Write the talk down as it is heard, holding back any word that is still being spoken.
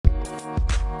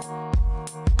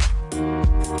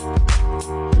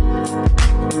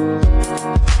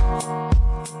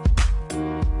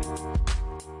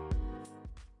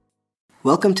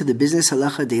Welcome to the Business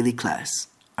Halacha Daily Class.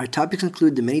 Our topics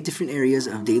include the many different areas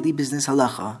of daily business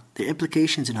halacha, their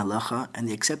implications in halacha, and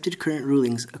the accepted current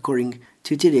rulings according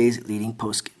to today's leading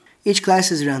poskim. Each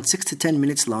class is around 6 to 10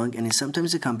 minutes long and is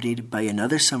sometimes accompanied by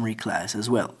another summary class as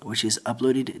well, which is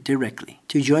uploaded directly.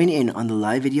 To join in on the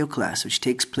live video class, which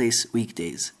takes place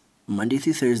weekdays, Monday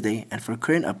through Thursday, and for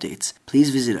current updates,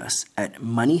 please visit us at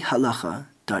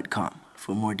moneyhalacha.com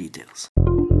for more details.